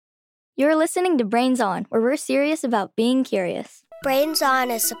You're listening to Brains On, where we're serious about being curious. Brains On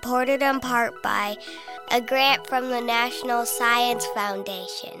is supported in part by a grant from the National Science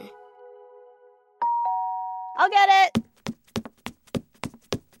Foundation. I'll get it.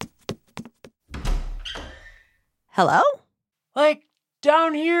 Hello? Like,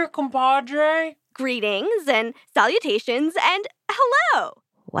 down here, compadre? Greetings and salutations and hello.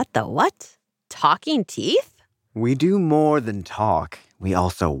 What the what? Talking teeth? We do more than talk. We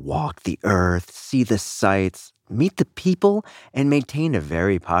also walk the earth, see the sights, meet the people, and maintain a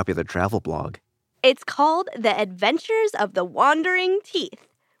very popular travel blog. It's called The Adventures of the Wandering Teeth.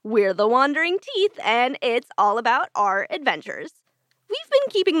 We're the Wandering Teeth, and it's all about our adventures. We've been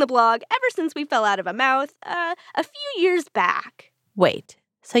keeping the blog ever since we fell out of a mouth a few years back. Wait,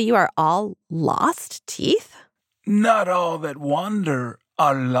 so you are all lost teeth? Not all that wander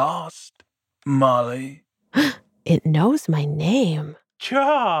are lost, Molly. It knows my name.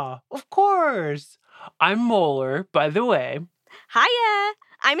 Cha, of course. I'm Molar, by the way. Hiya,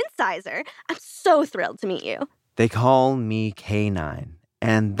 I'm Incisor. I'm so thrilled to meet you. They call me K9,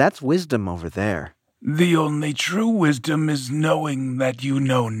 and that's wisdom over there. The only true wisdom is knowing that you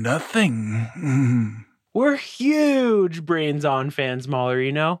know nothing. We're huge Brains On fans, Mahler,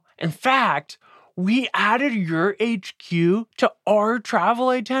 you know? In fact, we added your HQ to our travel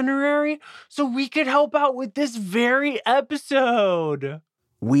itinerary so we could help out with this very episode.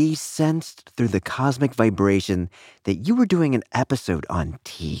 We sensed through the cosmic vibration that you were doing an episode on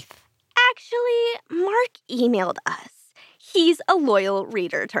teeth. Actually, Mark emailed us. He's a loyal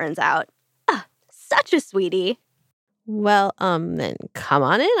reader, turns out. Such a sweetie. Well, then come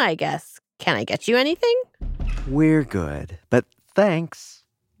on in, I guess. Can I get you anything? We're good, but thanks.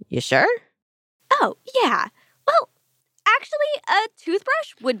 You sure? Oh, yeah. Well, actually, a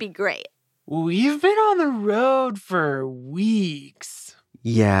toothbrush would be great. We've been on the road for weeks.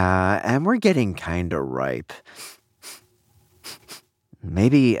 Yeah, and we're getting kinda ripe.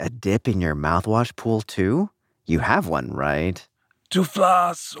 Maybe a dip in your mouthwash pool, too? You have one, right? To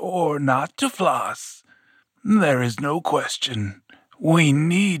floss or not to floss, there is no question. We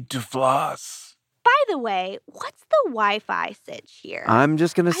need to floss. By the way, what's the Wi-Fi sitch here? I'm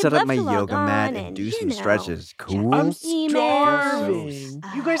just gonna set up my love to log yoga mat on and do you some know, stretches. Cool? I'm emails. starving.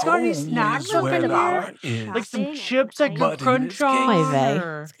 You guys got any snacks up in here? Like some chips I could crunch on? Oy vey.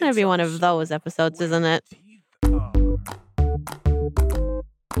 It's going to be one of those episodes, isn't it?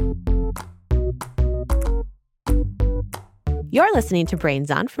 You're listening to Brains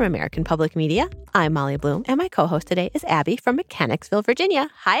On from American Public Media. I'm Molly Bloom, and my co-host today is Abby from Mechanicsville, Virginia.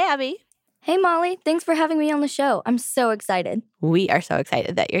 Hi, Abby. Hey, Molly. Thanks for having me on the show. I'm so excited. We are so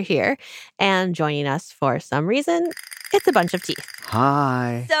excited that you're here. And joining us for some reason, it's a bunch of teeth.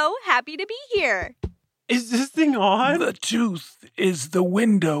 Hi. So happy to be here. Is this thing on? The tooth is the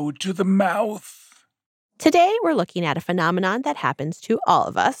window to the mouth. Today, we're looking at a phenomenon that happens to all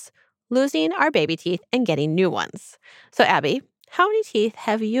of us, losing our baby teeth and getting new ones. So, Abby, how many teeth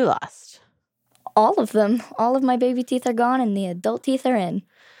have you lost? All of them. All of my baby teeth are gone and the adult teeth are in.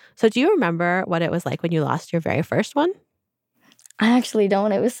 So do you remember what it was like when you lost your very first one? I actually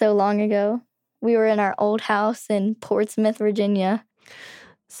don't. It was so long ago. We were in our old house in Portsmouth, Virginia.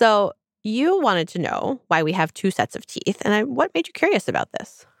 So you wanted to know why we have two sets of teeth, and what made you curious about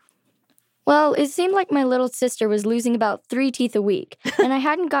this? Well, it seemed like my little sister was losing about 3 teeth a week, and I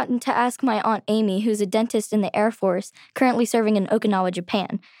hadn't gotten to ask my Aunt Amy, who's a dentist in the Air Force, currently serving in Okinawa,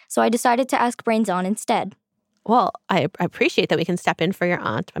 Japan. So I decided to ask Brains On instead. Well, I appreciate that we can step in for your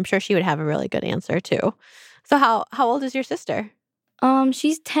aunt. I'm sure she would have a really good answer, too. So how old is your sister?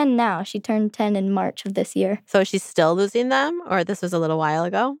 She's 10 now. She turned 10 in March of this year. So she's still losing them, or this was a little while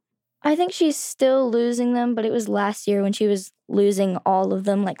ago? I think she's still losing them, but it was last year when she was losing all of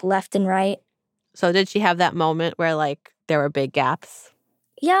them, like left and right. So did she have that moment where, like, there were big gaps?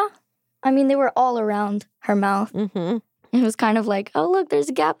 Yeah. I mean, they were all around her mouth. Mm-hmm. It was kind of like, oh, look, there's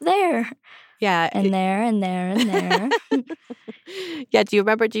a gap there. Yeah. And there, and there, and there. Yeah, do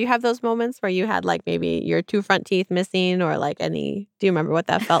you have those moments where you had, like, maybe your 2 front teeth missing or, like, do you remember what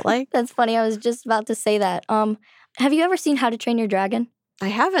that felt like? That's funny. I was just about to say that. Have you ever seen How to Train Your Dragon? I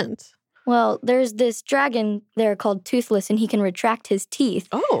haven't. Well, there's this dragon there called Toothless, and he can retract his teeth.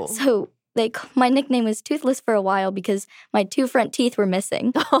 Oh. So my nickname was Toothless for a while because my 2 front teeth were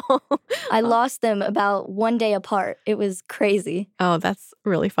missing. I lost them about 1 day apart. It was crazy. Oh, that's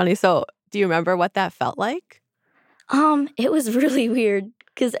really funny. So do you remember what that felt like? It was really weird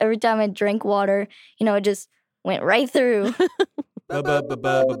because every time I drank water, it just went right through.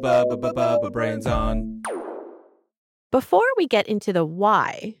 Brains On. Before we get into the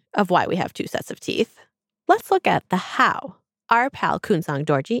why of why we have 2 sets of teeth, let's look at the how our pal Kunsong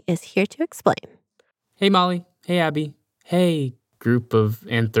Dorji is here to explain. Hey, Molly. Hey, Abby. Hey, group of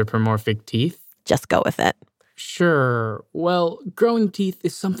anthropomorphic teeth. Just go with it. Sure. Well, growing teeth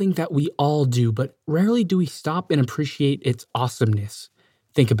is something that we all do, but rarely do we stop and appreciate its awesomeness.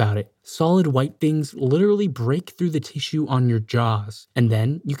 Think about it. Solid white things literally break through the tissue on your jaws, and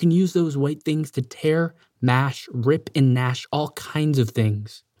then you can use those white things to tear, mash, rip, and gnash all kinds of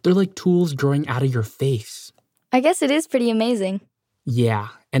things. They're like tools growing out of your face. I guess it is pretty amazing. Yeah,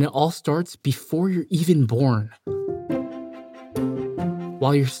 and it all starts before you're even born.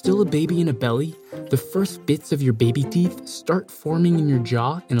 While you're still a baby in a belly, the first bits of your baby teeth start forming in your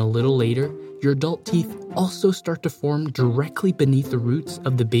jaw, and a little later, your adult teeth also start to form directly beneath the roots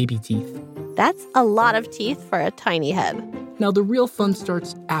of the baby teeth. That's a lot of teeth for a tiny head. Now, the real fun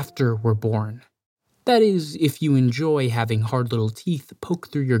starts after we're born. That is, if you enjoy having hard little teeth poke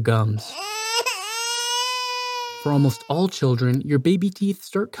through your gums. For almost all children, your baby teeth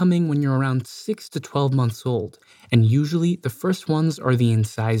start coming when you're around 6 to 12 months old, and usually the first ones are the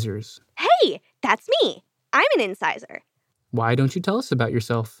incisors. Hey, that's me. I'm an incisor. Why don't you tell us about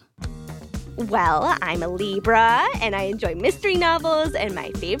yourself? Well, I'm a Libra, and I enjoy mystery novels, and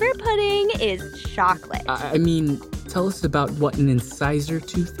my favorite pudding is chocolate. I mean, tell us about what an incisor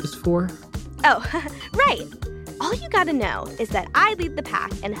tooth is for. Oh, right. All you gotta know is that I lead the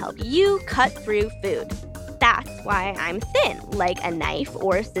pack and help you cut through food. That's why I'm thin, like a knife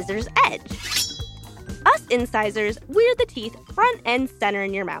or scissors edge. Us incisors, we're the teeth front and center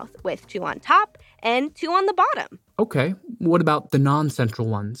in your mouth, with 2 on top and 2 on the bottom. Okay, what about the non-central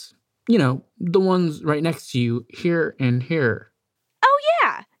ones? You know, the ones right next to you, here and here. Oh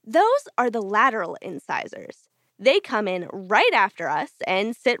yeah, those are the lateral incisors. They come in right after us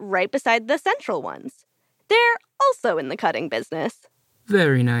and sit right beside the central ones. They're also in the cutting business.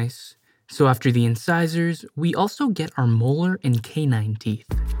 Very nice. So after the incisors, we also get our molar and canine teeth.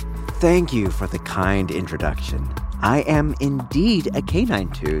 Thank you for the kind introduction. I am indeed a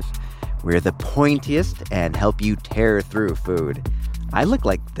canine tooth. We're the pointiest and help you tear through food. I look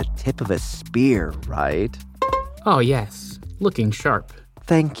like the tip of a spear, right? Oh yes, looking sharp.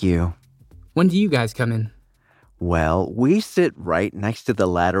 Thank you. When do you guys come in? Well, we sit right next to the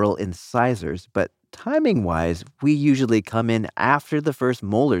lateral incisors, but timing-wise, we usually come in after the first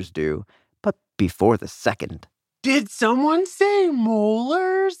molars do, but before the second. Did someone say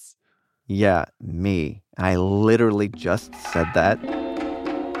molars? Yeah, me. I literally just said that.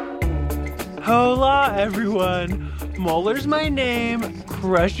 Hola, everyone. Molar's my name.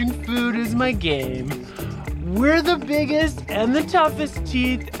 Crushing food is my game. We're the biggest and the toughest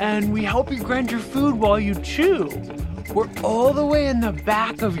teeth, and we help you grind your food while you chew. We're all the way in the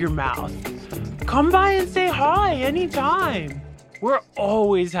back of your mouth. Come by and say hi anytime. We're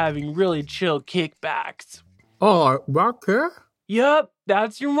always having really chill kickbacks. Oh, back here? Yup,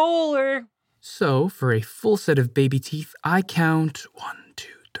 that's your molar. So, for a full set of baby teeth, I count 1, 2,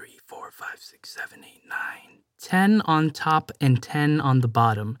 3, 4, 5, 6, 7, 8, 9, 10 on top and 10 on the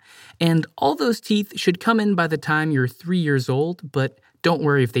bottom. And all those teeth should come in by the time you're 3 years old, but don't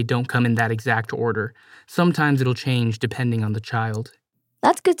worry if they don't come in that exact order. Sometimes it'll change depending on the child.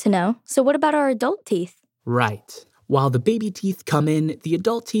 That's good to know. So what about our adult teeth? Right. While the baby teeth come in, the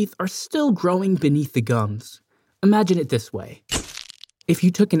adult teeth are still growing beneath the gums. Imagine it this way. If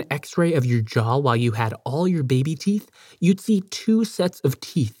you took an x-ray of your jaw while you had all your baby teeth, you'd see 2 sets of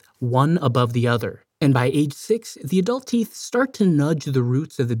teeth, one above the other. And by age 6, the adult teeth start to nudge the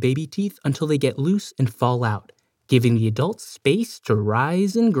roots of the baby teeth until they get loose and fall out, giving the adults space to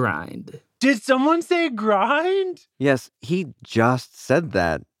rise and grind. Did someone say grind? Yes, he just said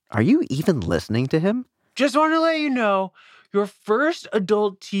that. Are you even listening to him? Just want to let you know, your first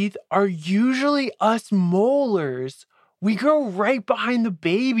adult teeth are usually us molars. We grow right behind the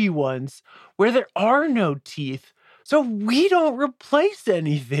baby ones, where there are no teeth, so we don't replace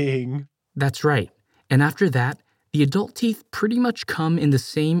anything. That's right. And after that, the adult teeth pretty much come in the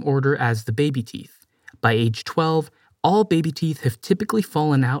same order as the baby teeth. By age 12, all baby teeth have typically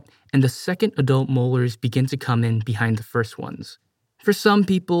fallen out, and the second adult molars begin to come in behind the first ones. For some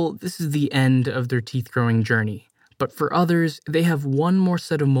people, this is the end of their teeth growing journey. But for others, they have one more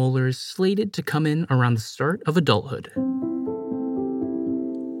set of molars slated to come in around the start of adulthood.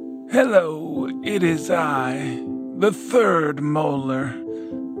 Hello, it is I, the third molar.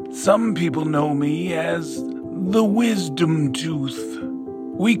 Some people know me as the wisdom tooth.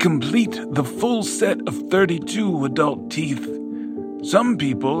 We complete the full set of 32 adult teeth. Some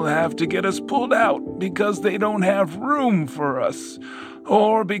people have to get us pulled out because they don't have room for us,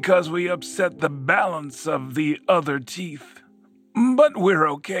 or because we upset the balance of the other teeth. But we're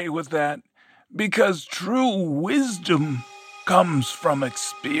okay with that, because true wisdom comes from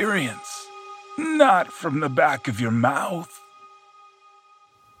experience, not from the back of your mouth.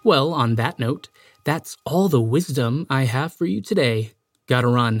 Well, on that note, that's all the wisdom I have for you today. Gotta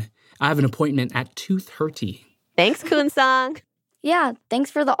run. I have an appointment at 2:30. Thanks, Koonsong. Yeah,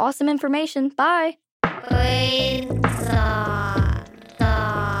 thanks for the awesome information. Bye.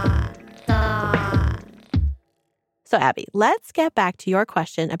 So, Abby, let's get back to your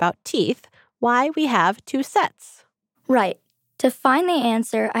question about teeth, why we have two sets. Right. To find the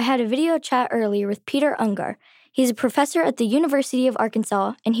answer, I had a video chat earlier with Peter Ungar. He's a professor at the University of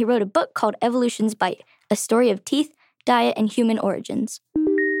Arkansas, and he wrote a book called Evolution's Bite, a story of teeth, diet, and human origins.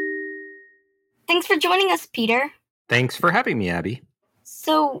 Thanks for joining us, Peter. Thanks for having me, Abby.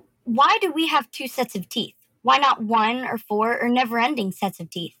 So, why do we have two sets of teeth? Why not one or four or never-ending sets of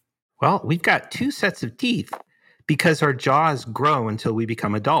teeth? Well, we've got two sets of teeth because our jaws grow until we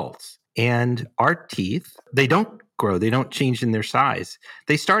become adults. And our teeth, they don't grow. They don't change in their size.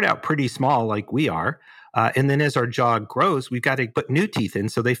 They start out pretty small like we are. And then as our jaw grows, we've got to put new teeth in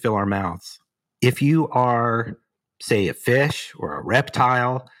so they fill our mouths. If you are, say, a fish or a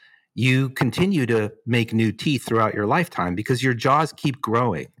reptile, you continue to make new teeth throughout your lifetime because your jaws keep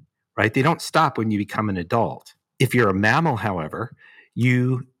growing, right? They don't stop when you become an adult. If you're a mammal, however,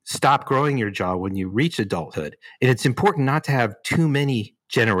 you stop growing your jaw when you reach adulthood. And it's important not to have too many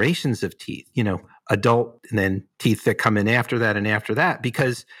generations of teeth, adult and then teeth that come in after that,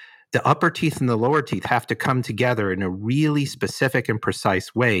 because the upper teeth and the lower teeth have to come together in a really specific and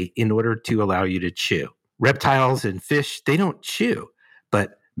precise way in order to allow you to chew. Reptiles and fish, they don't chew,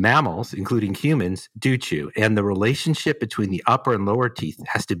 but mammals, including humans, do chew. And the relationship between the upper and lower teeth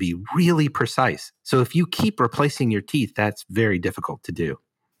has to be really precise. So if you keep replacing your teeth, that's very difficult to do.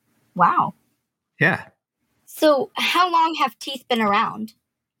 Wow. Yeah. So, how long have teeth been around?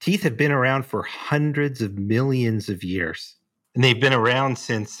 Teeth have been around for hundreds of millions of years. And they've been around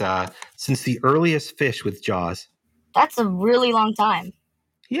since the earliest fish with jaws. That's a really long time.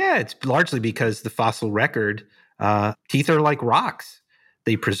 Yeah, it's largely because the fossil record, teeth are like rocks.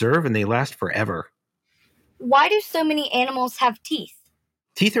 They preserve and they last forever. Why do so many animals have teeth?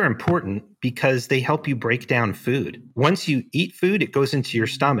 Teeth are important because they help you break down food. Once you eat food, it goes into your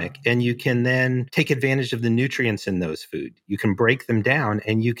stomach, and you can then take advantage of the nutrients in those food. You can break them down,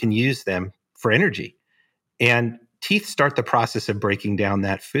 and you can use them for energy. And teeth start the process of breaking down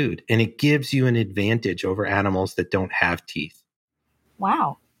that food, and it gives you an advantage over animals that don't have teeth.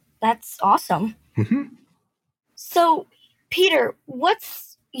 Wow, that's awesome. Mm-hmm. So, Peter,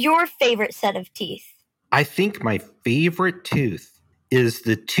 what's your favorite set of teeth? I think my favorite tooth is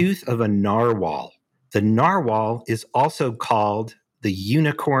the tooth of a narwhal. The narwhal is also called the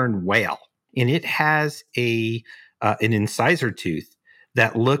unicorn whale, and it has an incisor tooth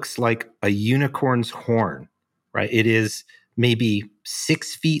that looks like a unicorn's horn, right? It is maybe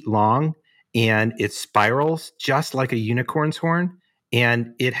 6 feet long, and it spirals just like a unicorn's horn,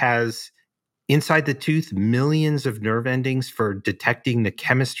 and it has inside the tooth millions of nerve endings for detecting the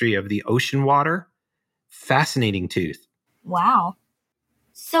chemistry of the ocean water. Fascinating tooth. Wow.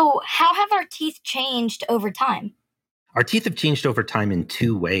 So, how have our teeth changed over time? Our teeth have changed over time in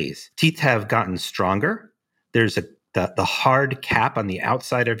two ways. Teeth have gotten stronger. There's the hard cap on the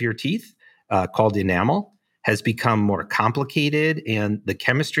outside of your teeth called enamel has become more complicated, and the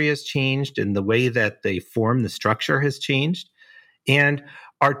chemistry has changed, and the way that they form the structure has changed. And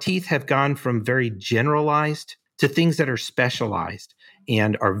our teeth have gone from very generalized to things that are specialized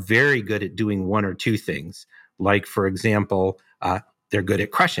and are very good at doing one or two things. Like, for example, they're good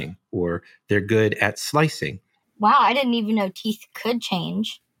at crushing, or they're good at slicing. Wow, I didn't even know teeth could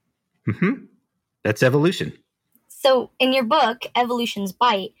change. Mm-hmm. That's evolution. So, in your book, Evolution's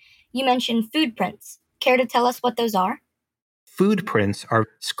Bite, you mentioned food prints. Care to tell us what those are? Food prints are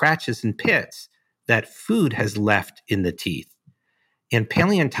scratches and pits that food has left in the teeth. And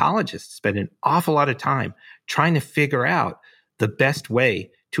paleontologists spend an awful lot of time trying to figure out the best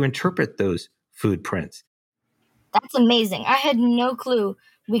way to interpret those food prints. That's amazing. I had no clue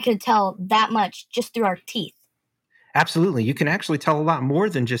we could tell that much just through our teeth. Absolutely. You can actually tell a lot more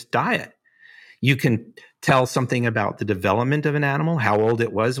than just diet. You can tell something about the development of an animal, how old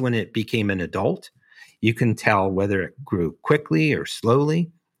it was when it became an adult. You can tell whether it grew quickly or slowly.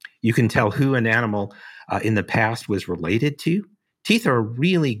 You can tell who an animal in the past was related to. Teeth are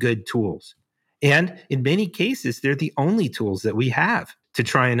really good tools. And in many cases, they're the only tools that we have to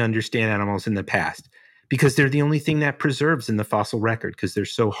try and understand animals in the past, because they're the only thing that preserves in the fossil record, because they're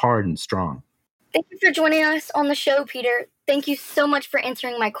so hard and strong. Thank you for joining us on the show, Peter. Thank you so much for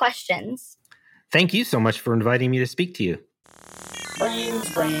answering my questions. Thank you so much for inviting me to speak to you.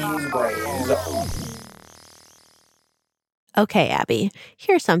 Brains. Okay, Abby,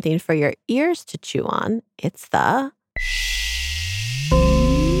 here's something for your ears to chew on. It's the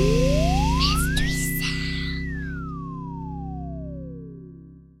Mystery sound.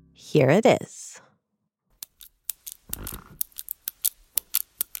 Here it is.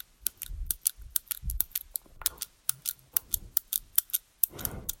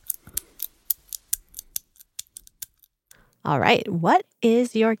 All right, what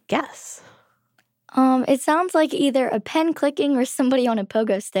is your guess? It sounds like either a pen clicking or somebody on a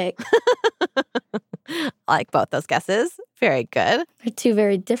pogo stick. I like both those guesses. Very good. They're two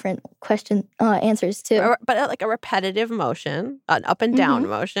very different answers too. But like a repetitive motion, an up and down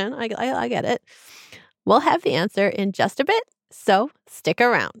motion. I get it. We'll have the answer in just a bit, so stick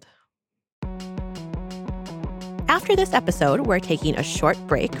around. After this episode, we're taking a short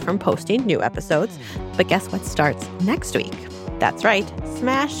break from posting new episodes. But guess what starts next week? That's right,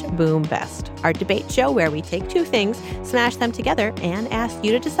 Smash Boom Best, our debate show where we take two things, smash them together, and ask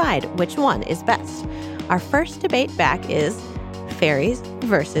you to decide which one is best. Our first debate back is fairies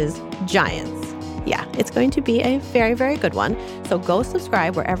versus giants. Yeah, it's going to be a very, very good one. So go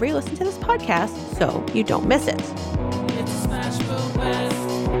subscribe wherever you listen to this podcast so you don't miss it. It's Smash Boom Best.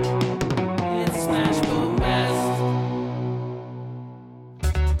 It's Smash Boom Best.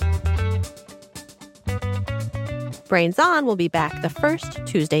 Brains On will be back the first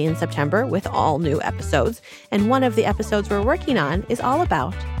Tuesday in September with all new episodes. And one of the episodes we're working on is all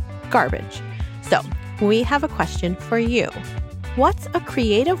about garbage. So we have a question for you. What's a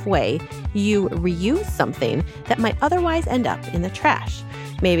creative way you reuse something that might otherwise end up in the trash?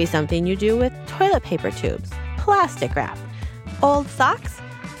 Maybe something you do with toilet paper tubes, plastic wrap, old socks?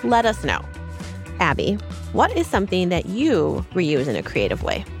 Let us know. Abby, what is something that you reuse in a creative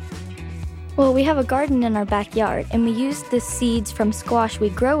way? Well, we have a garden in our backyard, and we use the seeds from squash we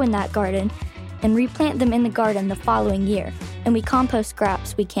grow in that garden and replant them in the garden the following year. And we compost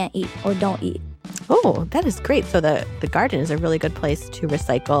scraps we can't eat or don't eat. Oh, that is great. So the garden is a really good place to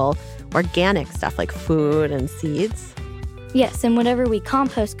recycle organic stuff like food and seeds. Yes, and whatever we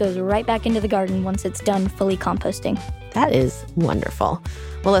compost goes right back into the garden once it's done fully composting. That is wonderful.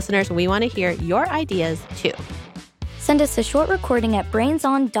 Well, listeners, we want to hear your ideas too. Send us a short recording at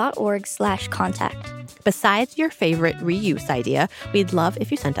brainson.org/contact. Besides your favorite reuse idea, we'd love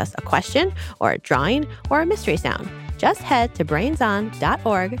if you sent us a question or a drawing or a mystery sound. Just head to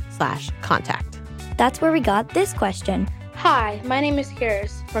brainson.org/contact. That's where we got this question. Hi, my name is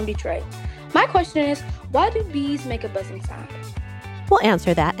Karis from Detroit. My question is, why do bees make a buzzing sound? We'll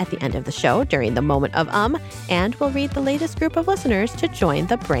answer that at the end of the show during the moment of and we'll read the latest group of listeners to join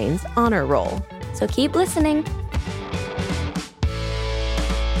the Brains Honor Roll. So keep listening.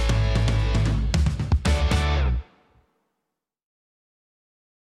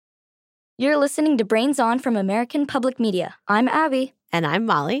 You're listening to Brains On from American Public Media. I'm Abby. And I'm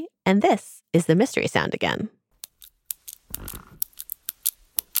Molly, and this is the mystery sound again.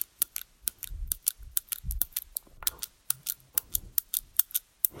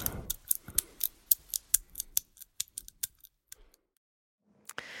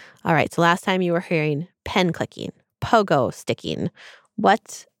 All right, so last time you were hearing pen clicking, pogo sticking.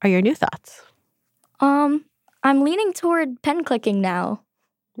 What are your new thoughts? I'm leaning toward pen clicking now.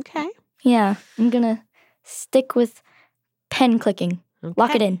 Okay. Yeah, I'm gonna stick with pen clicking. Okay.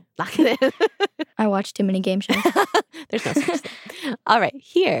 Lock it in. Lock it in. I watch too many game shows. There's no such thing. All right,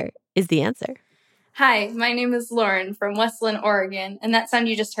 here is the answer. Hi, my name is Lauren from Westland, Oregon, and that sound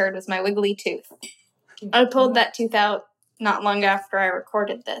you just heard was my wiggly tooth. I pulled that tooth out not long after I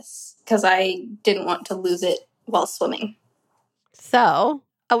recorded this because I didn't want to lose it while swimming. So,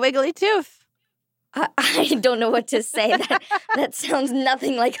 a wiggly tooth. I don't know what to say. That sounds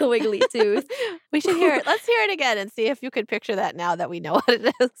nothing like a wiggly tooth. We should hear it. Let's hear it again and see if you could picture that now that we know what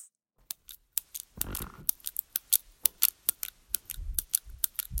it is.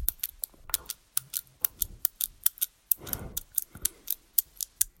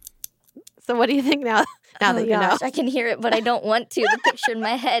 So what do you think now that you know? I can hear it, but I don't want to. The picture in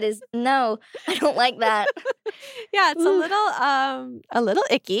my head is, no, I don't like that. Yeah, it's a little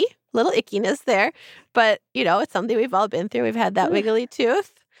icky. Little ickiness there, but it's something we've all been through. We've had that wiggly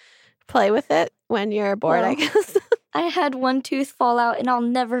tooth. Play with it when you're bored, I guess. I had one tooth fall out, and I'll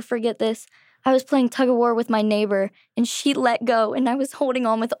never forget this. I was playing tug of war with my neighbor, and she let go, and I was holding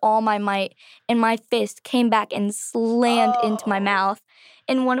on with all my might, and my fist came back and slammed into my mouth,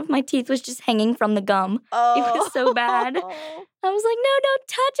 and one of my teeth was just hanging from the gum. It was so bad. I was like, no, don't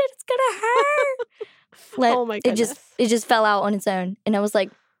touch it. It's gonna hurt. Oh my goodness. It just fell out on its own, and I was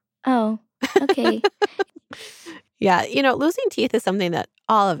like, oh, okay. Yeah, losing teeth is something that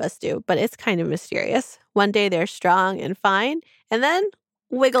all of us do, but it's kind of mysterious. One day they're strong and fine, and then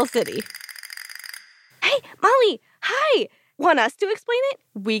Wiggle City. Hey, Molly, hi! Want us to explain it?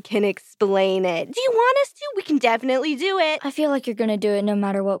 We can explain it. Do you want us to? We can definitely do it. I feel like you're gonna do it no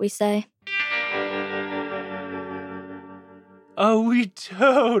matter what we say. Oh, we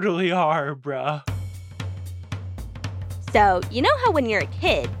totally are, bruh. So, you know how when you're a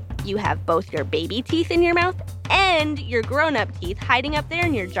kid, you have both your baby teeth in your mouth and your grown-up teeth hiding up there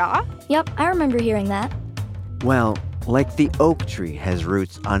in your jaw? Yep, I remember hearing that. Well, like the oak tree has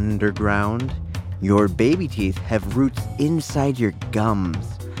roots underground, your baby teeth have roots inside your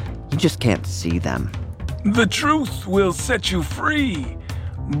gums. You just can't see them. The truth will set you free,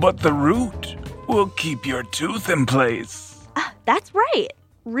 but the root will keep your tooth in place. That's right.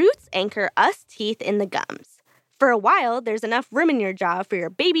 Roots anchor us teeth in the gums. For a while, there's enough room in your jaw for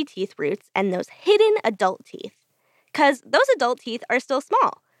your baby teeth roots and those hidden adult teeth. 'Cause those adult teeth are still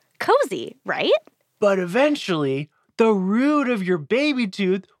small. Cozy, right? But eventually, the root of your baby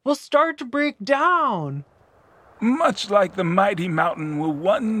tooth will start to break down. Much like the mighty mountain will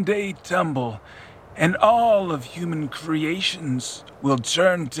one day tumble, and all of human creations will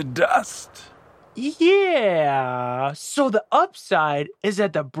turn to dust. Yeah, so the upside is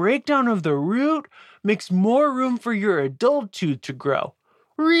that the breakdown of the root makes more room for your adult tooth to grow.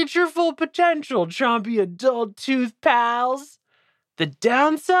 Reach your full potential, chompy adult tooth pals. The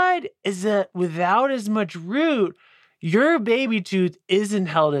downside is that without as much root, your baby tooth isn't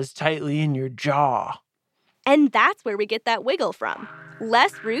held as tightly in your jaw. And that's where we get that wiggle from.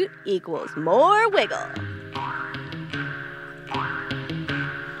 Less root equals more wiggle.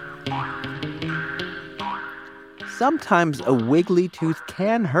 Sometimes a wiggly tooth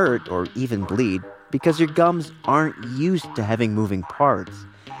can hurt or even bleed because your gums aren't used to having moving parts.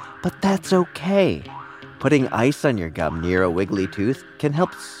 But that's okay. Putting ice on your gum near a wiggly tooth can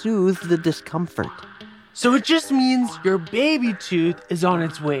help soothe the discomfort. So it just means your baby tooth is on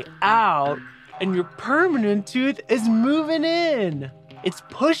its way out and your permanent tooth is moving in. It's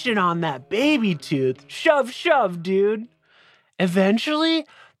pushing on that baby tooth. Shove, shove, dude. Eventually,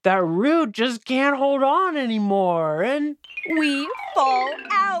 that root just can't hold on anymore and we fall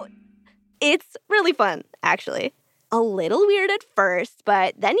out. It's really fun, actually. A little weird at first,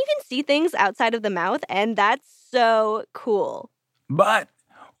 but then you can see things outside of the mouth, and that's so cool. But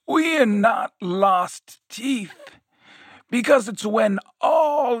we are not lost teeth, because it's when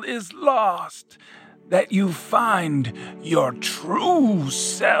all is lost that you find your true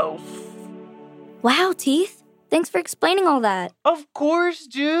self. Wow, Teeth. Thanks for explaining all that. Of course,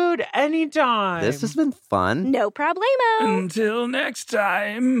 dude. Anytime. This has been fun. No problemo. Until next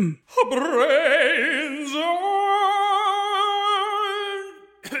time. Brains on.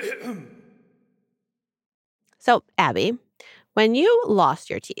 So, Abby, when you lost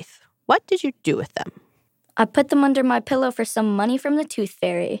your teeth, what did you do with them? I put them under my pillow for some money from the tooth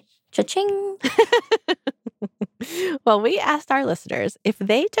fairy. Cha-ching! Well, we asked our listeners if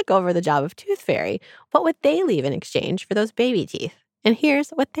they took over the job of tooth fairy, what would they leave in exchange for those baby teeth? And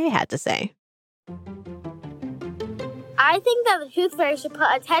here's what they had to say. I think that the tooth fairy should put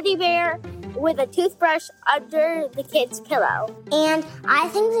a teddy bear with a toothbrush under the kid's pillow. And I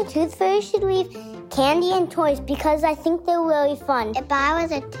think the tooth fairy should leave candy and toys because I think they're really fun. If I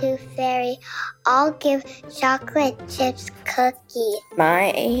was a tooth fairy, I'll give chocolate chips cookies.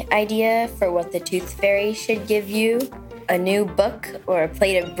 My idea for what the tooth fairy should give you, a new book or a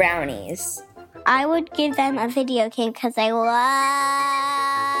plate of brownies. I would give them a video game because I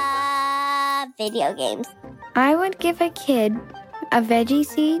love video games. I would give a kid a veggie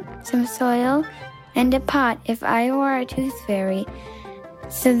seed, some soil, and a pot if I were a tooth fairy.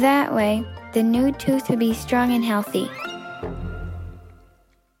 So that way, the new tooth would be strong and healthy.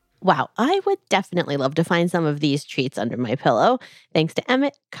 Wow, I would definitely love to find some of these treats under my pillow. Thanks to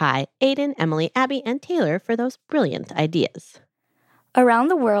Emmett, Kai, Aiden, Emily, Abby, and Taylor for those brilliant ideas. Around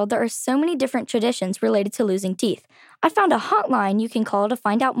the world, there are so many different traditions related to losing teeth. I found a hotline you can call to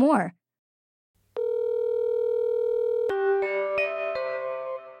find out more.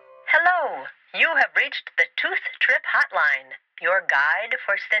 Hello, you have reached the Tooth Trip Hotline, your guide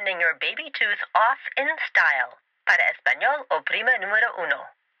for sending your baby tooth off in style. Para español, oprima número 1.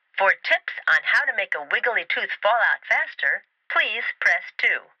 For tips on how to make a wiggly tooth fall out faster, please press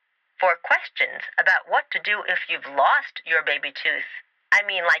 2. For questions about what to do if you've lost your baby tooth, I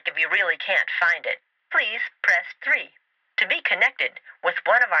mean like if you really can't find it, please press 3. To be connected with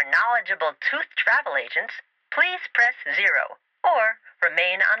one of our knowledgeable tooth travel agents, please press 0 or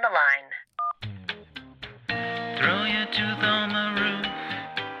remain on the line. Throw your tooth on the roof.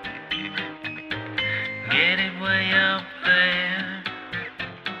 Get it way up there.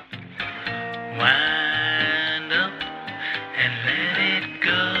 Why?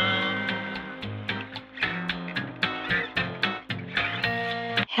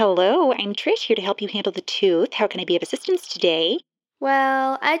 Hello, I'm Trish, here to help you handle the tooth. How can I be of assistance today?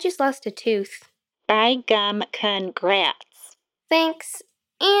 Well, I just lost a tooth. By gum, congrats. Thanks.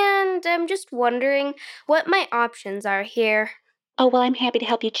 And I'm just wondering what my options are here. Oh, well, I'm happy to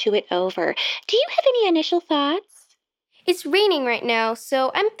help you chew it over. Do you have any initial thoughts? It's raining right now, so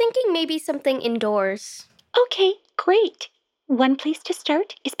I'm thinking maybe something indoors. Okay, great. One place to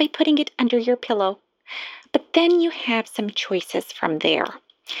start is by putting it under your pillow. But then you have some choices from there.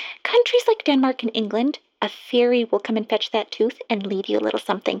 Countries like Denmark and England, a fairy will come and fetch that tooth and leave you a little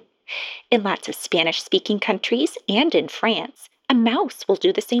something. In lots of Spanish-speaking countries and in France, a mouse will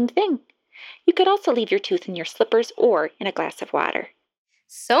do the same thing. You could also leave your tooth in your slippers or in a glass of water.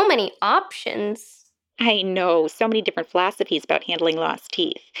 So many options. I know, so many different philosophies about handling lost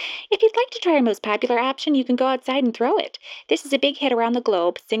teeth. If you'd like to try our most popular option, you can go outside and throw it. This is a big hit around the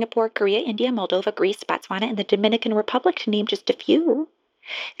globe: Singapore, Korea, India, Moldova, Greece, Botswana, and the Dominican Republic, to name just a few.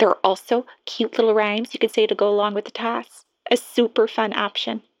 There are also cute little rhymes you can say to go along with the toss. A super fun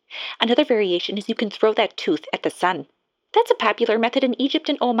option. Another variation is you can throw that tooth at the sun. That's a popular method in Egypt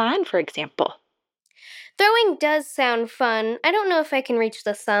and Oman, for example. Throwing does sound fun. I don't know if I can reach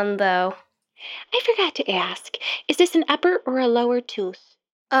the sun, though. I forgot to ask, is this an upper or a lower tooth?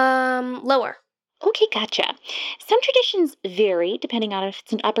 Lower. Okay, gotcha. Some traditions vary depending on if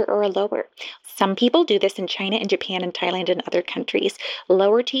it's an upper or a lower. Some people do this in China and Japan and Thailand and other countries.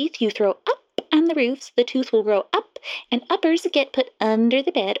 Lower teeth you throw up on the roof so the tooth will grow up, and uppers get put under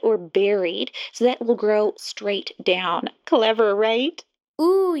the bed or buried so that it will grow straight down. Clever, right?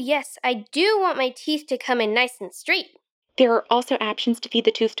 Ooh, yes, I do want my teeth to come in nice and straight. There are also options to feed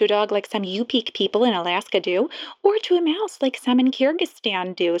the tooth to a dog like some Yupik people in Alaska do, or to a mouse like some in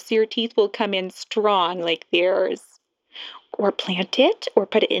Kyrgyzstan do, so your teeth will come in strong like theirs. Or plant it, or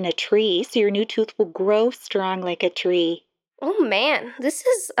put it in a tree so your new tooth will grow strong like a tree. Oh man, this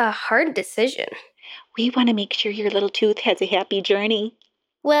is a hard decision. We want to make sure your little tooth has a happy journey.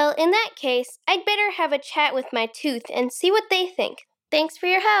 Well, in that case, I'd better have a chat with my tooth and see what they think. Thanks for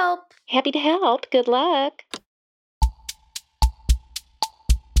your help. Happy to help. Good luck.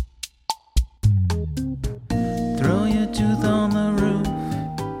 Throw your tooth on the roof.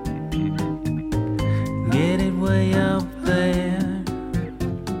 Get it way up there.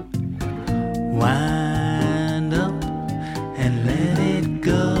 Wind up and let it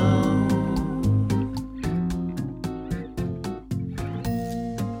go.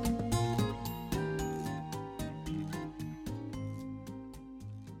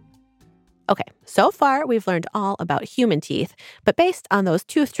 Okay, so far we've learned all about human teeth, but based on those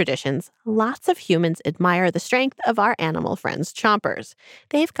tooth traditions, lots of humans admire the strength of our animal friends, chompers.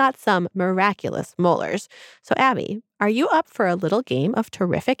 They've got some miraculous molars. So Abby, are you up for a little game of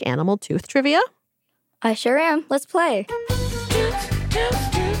terrific animal tooth trivia? I sure am. Let's play.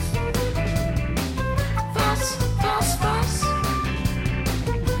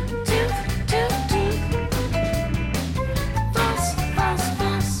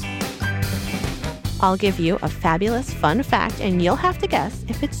 I'll give you a fabulous fun fact, and you'll have to guess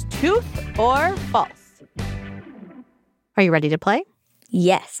if it's truth or false. Are you ready to play?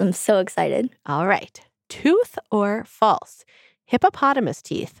 Yes, I'm so excited. All right. Truth or false? Hippopotamus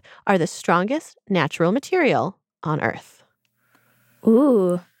teeth are the strongest natural material on Earth.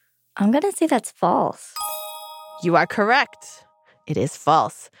 Ooh, I'm going to say that's false. You are correct. It is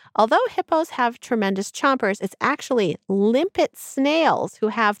false. Although hippos have tremendous chompers, it's actually limpet snails who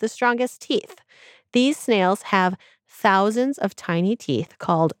have the strongest teeth. These snails have thousands of tiny teeth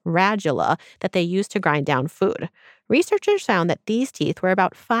called radula that they use to grind down food. Researchers found that these teeth were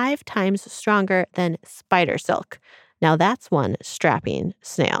about 5 times stronger than spider silk. Now that's one strapping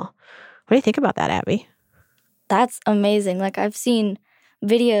snail. What do you think about that, Abby? That's amazing. Like, I've seen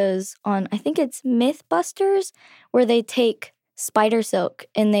videos on, I think it's Mythbusters, where they take spider silk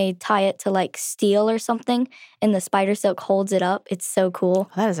and they tie it to like steel or something, and the spider silk holds it up. It's so cool.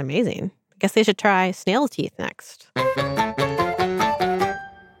 That is amazing. Guess they should try snail teeth next.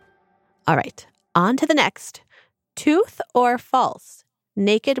 All right, on to the next. Truth or false?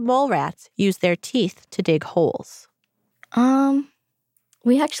 Naked mole rats use their teeth to dig holes.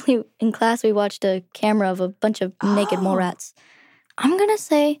 We actually, in class, we watched a camera of a bunch of naked mole rats. I'm going to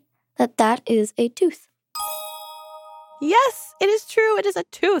say that that is a tooth. Yes, it is true. It is a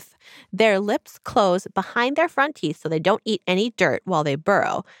tooth. Their lips close behind their front teeth so they don't eat any dirt while they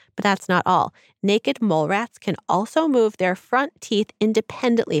burrow. But that's not all. Naked mole rats can also move their front teeth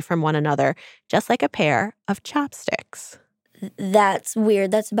independently from one another, just like a pair of chopsticks. That's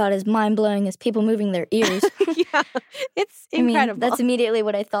weird. That's about as mind-blowing as people moving their ears. Yeah, it's incredible. That's immediately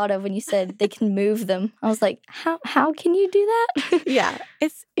what I thought of when you said they can move them. I was like, how can you do that? Yeah,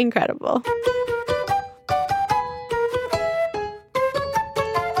 it's incredible.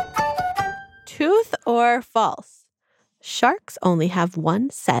 Tooth or false? Sharks only have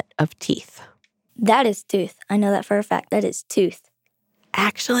one set of teeth. That is tooth. I know that for a fact. That is tooth.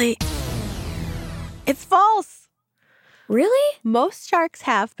 Actually, it's false. Really? Most sharks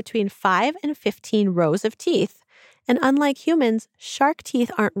have between 5 and 15 rows of teeth. And unlike humans, shark teeth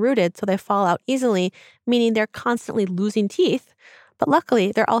aren't rooted, so they fall out easily, meaning they're constantly losing teeth. But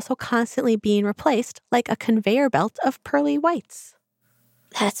luckily, they're also constantly being replaced like a conveyor belt of pearly whites.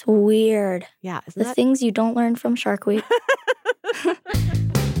 That's weird. Yeah, the things you don't learn from Shark Week.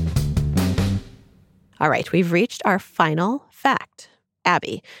 All right, we've reached our final fact.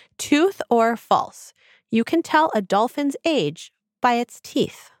 Abby, tooth or false? You can tell a dolphin's age by its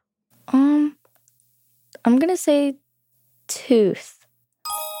teeth. I'm going to say tooth.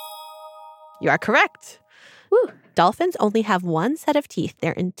 You are correct. Woo. Dolphins only have one set of teeth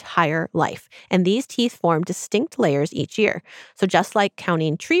their entire life, and these teeth form distinct layers each year. So just like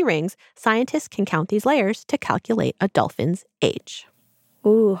counting tree rings, scientists can count these layers to calculate a dolphin's age.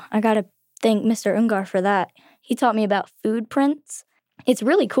 Ooh, I got to thank Mr. Ungar for that. He taught me about food prints. It's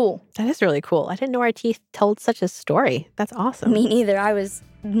really cool. That is really cool. I didn't know our teeth told such a story. That's awesome. Me neither. I was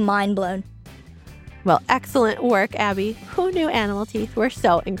mind blown. Well, excellent work, Abby. Who knew animal teeth were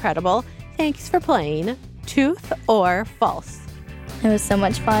so incredible? Thanks for playing Tooth or False. It was so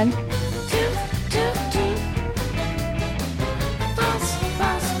much fun.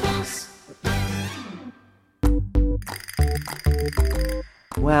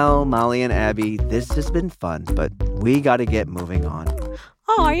 Well, Molly and Abby, this has been fun, but we gotta get moving on.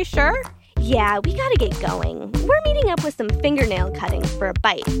 Oh, are you sure? Yeah, we gotta get going. We're meeting up with some fingernail cuttings for a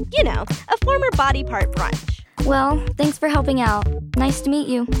bite. You know, a former body part brunch. Well, thanks for helping out. Nice to meet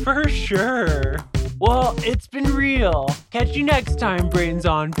you. For sure. Well, it's been real. Catch you next time, Brains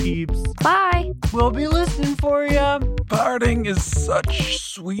On peeps. Bye. We'll be listening for ya. Parting is such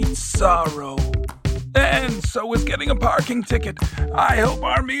sweet sorrow. And so is getting a parking ticket. I hope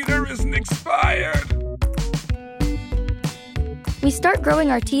our meter isn't expired. We start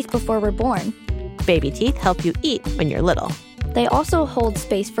growing our teeth before we're born. Baby teeth help you eat when you're little. They also hold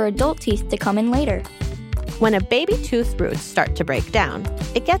space for adult teeth to come in later. When a baby tooth roots start to break down,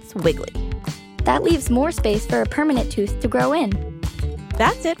 it gets wiggly. That leaves more space for a permanent tooth to grow in.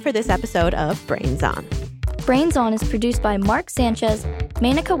 That's it for this episode of Brains On. Brains On is produced by Mark Sanchez,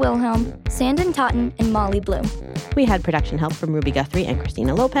 Manika Wilhelm, Sandon Totten, and Molly Bloom. We had production help from Ruby Guthrie and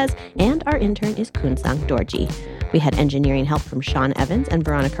Christina Lopez, and our intern is Kunsang Dorji. We had engineering help from Sean Evans and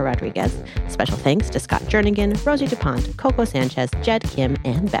Veronica Rodriguez. Special thanks to Scott Jernigan, Rosie DuPont, Coco Sanchez, Jed Kim,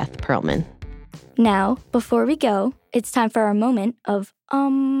 and Beth Perlman. Now, before we go, it's time for our moment of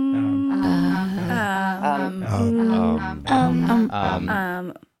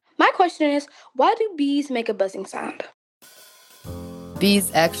My question is, why do bees make a buzzing sound?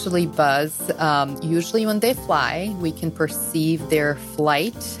 Bees actually buzz. Usually when they fly, we can perceive their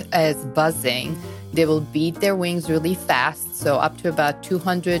flight as buzzing. They will beat their wings really fast, so up to about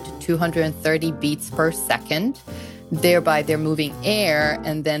 200 to 230 beats per second. Thereby, they're moving air,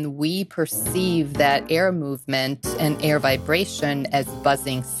 and then we perceive that air movement and air vibration as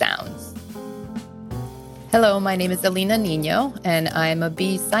buzzing sounds. Hello, my name is Alina Nino, and I'm a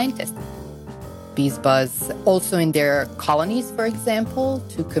bee scientist. Bees buzz also in their colonies, for example,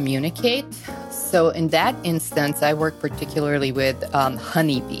 to communicate. So in that instance, I work particularly with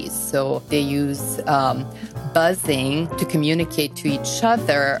honeybees. So they use buzzing to communicate to each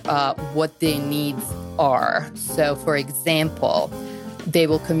other what their needs are. So for example, they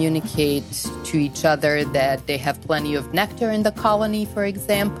will communicate to each other that they have plenty of nectar in the colony, for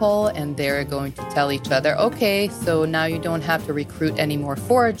example, and they're going to tell each other, okay, so now you don't have to recruit any more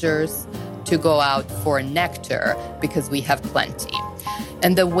foragers to go out for nectar because we have plenty.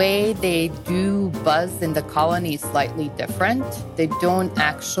 And the way they do buzz in the colony is slightly different. They don't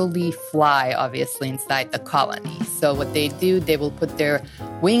actually fly, obviously, inside the colony. So what they do, they will put their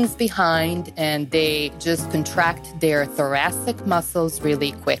wings behind and they just contract their thoracic muscles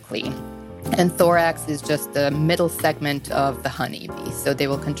really quickly. And thorax is just the middle segment of the honeybee. So they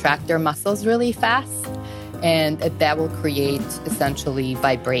will contract their muscles really fast, and that will create essentially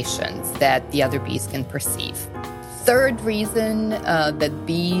vibrations that the other bees can perceive. Third reason that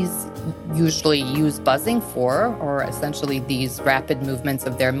bees usually use buzzing for, or essentially these rapid movements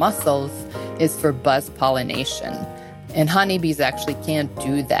of their muscles, is for buzz pollination. And honeybees actually can't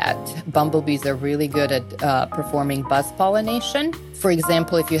do that. Bumblebees are really good at performing buzz pollination. For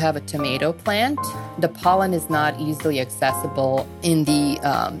example, if you have a tomato plant, the pollen is not easily accessible in the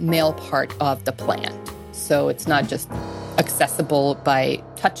male part of the plant. So it's not just accessible by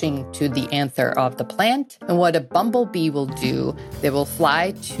touching to the anther of the plant. And what a bumblebee will do, they will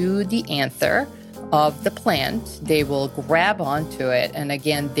fly to the anther of the plant, they will grab onto it, and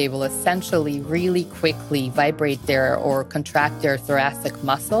again, they will essentially really quickly vibrate their or contract their thoracic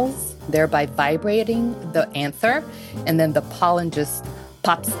muscles, thereby vibrating the anther, and then the pollen just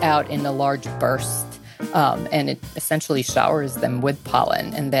pops out in a large burst. And it essentially showers them with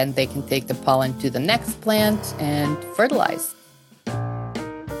pollen, and then they can take the pollen to the next plant and fertilize.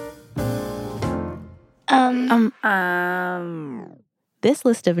 This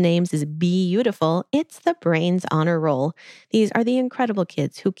list of names is beautiful. It's the Brains Honor Roll. These are the incredible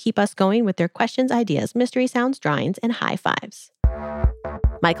kids who keep us going with their questions, ideas, mystery sounds, drawings, and high fives.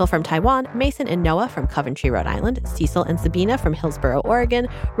 Michael from Taiwan, Mason and Noah from Coventry, Rhode Island, Cecil and Sabina from Hillsboro, Oregon,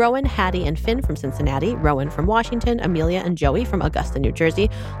 Rowan, Hattie, and Finn from Cincinnati, Rowan from Washington, Amelia and Joey from Augusta, New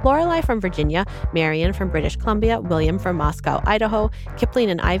Jersey, Lorelei from Virginia, Marion from British Columbia, William from Moscow, Idaho, Kipling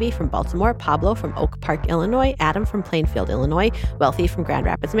and Ivy from Baltimore, Pablo from Oak Park, Illinois, Adam from Plainfield, Illinois, Wealthy from Grand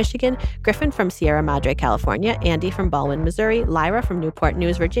Rapids, Michigan, Griffin from Sierra Madre, California, Andy from Baldwin, Missouri, Lyra from Newport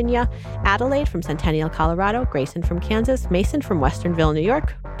News, Virginia, Adelaide from Centennial, Colorado, Grayson from Kansas, Mason from Westernville, New York,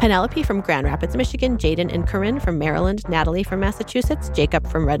 Penelope from Grand Rapids, Michigan, Jaden and Corinne from Maryland, Natalie from Massachusetts, Jacob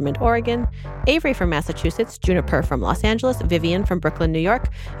from Redmond, Oregon, Avery from Massachusetts, Juniper from Los Angeles, Vivian from Brooklyn, New York,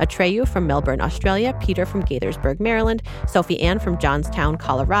 Atreyu from Melbourne, Australia, Peter from Gaithersburg, Maryland, Sophie Ann from Johnstown,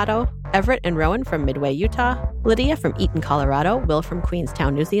 Colorado, Everett and Rowan from Midway, Utah, Lydia from Eaton, Colorado, Will from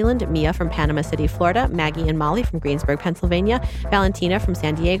Queenstown, New Zealand, Mia from Panama City, Florida, Maggie and Molly from Greensburg, Pennsylvania, Valentina from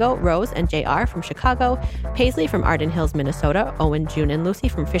San Diego, Rose and JR from Chicago, Paisley from Arden Hills, Minnesota, Owen, June and Lucy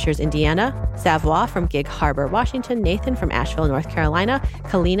from Fishers, Indiana, Savoie from Gig Harbor, Washington, Nathan from Asheville, North Carolina,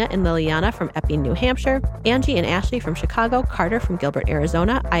 Kalina and Liliana from Epping, New Hampshire, Angie and Ashley from Chicago, Carter from Gilbert,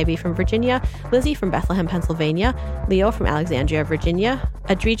 Arizona, Ivy from Virginia, Lizzie from Bethlehem, Pennsylvania, Leo from Alexandria, Virginia,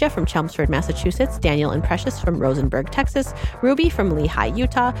 Adrija from Chelmsford, Massachusetts, Daniel and Precious from Rosenberg, Texas, Ruby from Lehigh,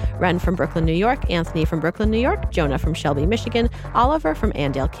 Utah, Ren from Brooklyn, New York, Anthony from Brooklyn, New York, Jonah from Shelby, Michigan, Oliver from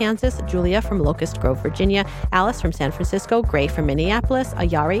Andale, Kansas, Julia from Locust Grove, Virginia, Alice from San Francisco, Gray from Minneapolis,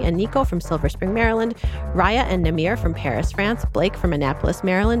 Ayari and Nico from Silver Spring, Maryland, Raya and Namir from Paris, France, Blake from Annapolis,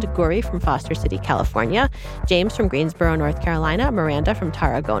 Maryland, Guri from Foster City, California, James from Greensboro, North Carolina, Miranda from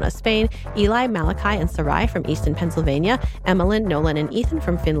Tarragona, Spain, Eli, Malachi, and Sarai from Easton, Pennsylvania, Emmeline, Nolan, and Ethan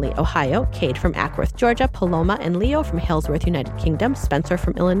from Findlay, Ohio, Cade from Ackworth, Georgia, Paloma and Leo from Hillsworth, United Kingdom, Spencer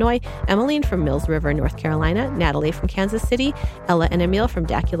from Illinois, Emmeline from Mills River, North Carolina, Natalie from Kansas City, Ella and Emil from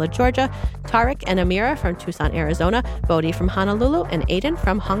Dacula, Georgia, Tarek and Amira from Tucson, Arizona, Bodhi from Honolulu, and Aiden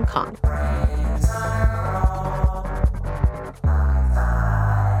from Hong Kong.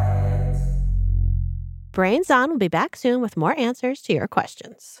 Brains On will be back soon with more answers to your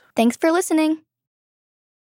questions. Thanks for listening.